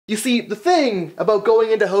You see, the thing about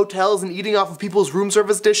going into hotels and eating off of people's room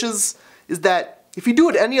service dishes is that if you do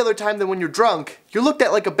it any other time than when you're drunk, you're looked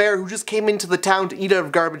at like a bear who just came into the town to eat out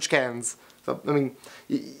of garbage cans. So, I mean,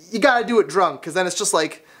 you gotta do it drunk, because then it's just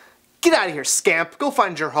like, get out of here, scamp, go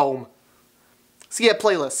find your home. So yeah,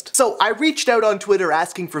 playlist. So I reached out on Twitter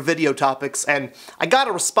asking for video topics, and I got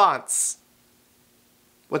a response.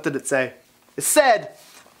 What did it say? It said,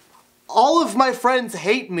 all of my friends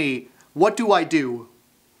hate me, what do I do?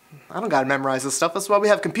 I don't gotta memorize this stuff, that's why we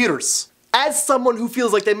have computers. As someone who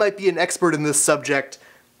feels like they might be an expert in this subject,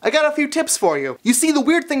 I got a few tips for you. You see, the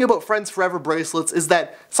weird thing about Friends Forever bracelets is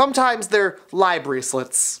that sometimes they're lie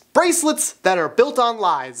bracelets. Bracelets that are built on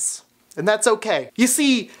lies. And that's okay. You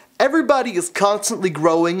see, everybody is constantly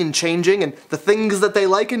growing and changing, and the things that they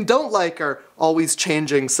like and don't like are always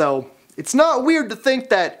changing, so it's not weird to think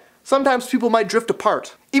that sometimes people might drift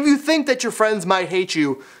apart. If you think that your friends might hate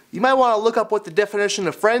you, you might want to look up what the definition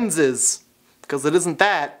of friends is, because it isn't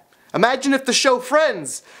that. Imagine if the show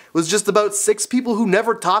Friends was just about 6 people who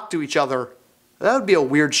never talked to each other. That would be a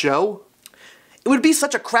weird show. It would be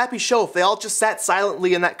such a crappy show if they all just sat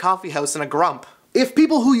silently in that coffee house in a grump. If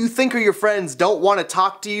people who you think are your friends don't want to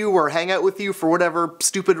talk to you or hang out with you for whatever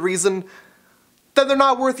stupid reason, then they're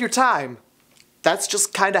not worth your time. That's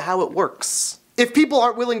just kinda how it works. If people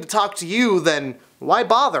aren't willing to talk to you, then why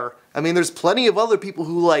bother? I mean, there's plenty of other people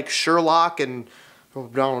who like Sherlock and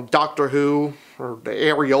Doctor Who, or the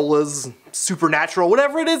Areolas, Supernatural,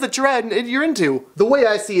 whatever it is that you're into. The way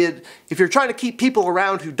I see it, if you're trying to keep people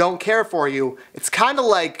around who don't care for you, it's kinda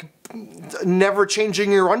like never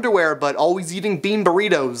changing your underwear but always eating bean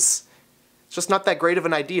burritos. It's just not that great of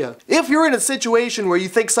an idea. If you're in a situation where you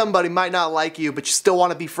think somebody might not like you but you still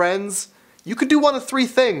want to be friends, you could do one of 3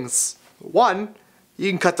 things. 1, you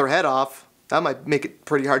can cut their head off. That might make it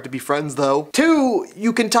pretty hard to be friends though. 2,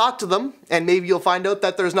 you can talk to them, and maybe you'll find out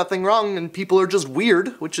that there's nothing wrong and people are just weird,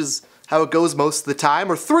 which is how it goes most of the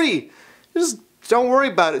time. Or 3, just don't worry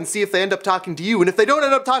about it and see if they end up talking to you. And if they don't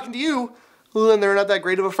end up talking to you, well, then they're not that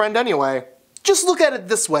great of a friend anyway. Just look at it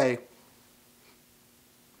this way.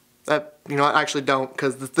 You know what, I actually don't,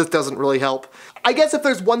 because this doesn't really help. I guess if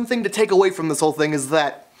there's one thing to take away from this whole thing is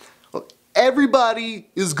that, well, everybody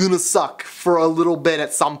is gonna suck for a little bit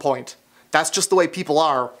at some point. That's just the way people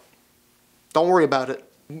are. Don't worry about it.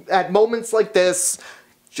 At moments like this,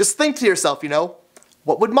 just think to yourself, you know,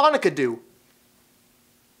 what would Monica do?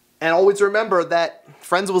 And always remember that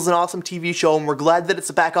Friends was an awesome TV show and we're glad that it's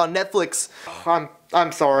back on Netflix.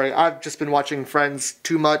 I'm sorry, I've just been watching Friends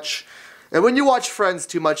too much. And when you watch Friends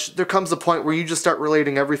too much, there comes a point where you just start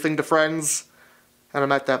relating everything to Friends. And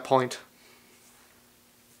I'm at that point.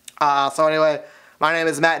 So anyway, my name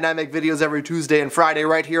is Matt and I make videos every Tuesday and Friday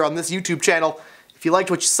right here on this YouTube channel. If you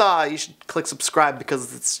liked what you saw, you should click subscribe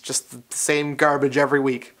because it's just the same garbage every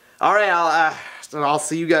week. Alright, I'll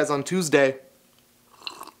see you guys on Tuesday.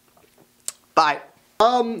 Bye.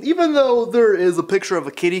 Even though there is a picture of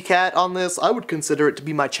a kitty cat on this, I would consider it to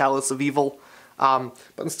be my chalice of evil. But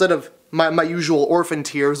instead of my usual orphan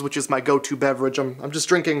tears, which is my go-to beverage, I'm just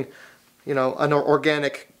drinking, you know, an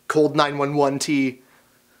organic cold 911 tea.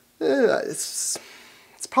 It's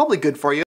probably good for you.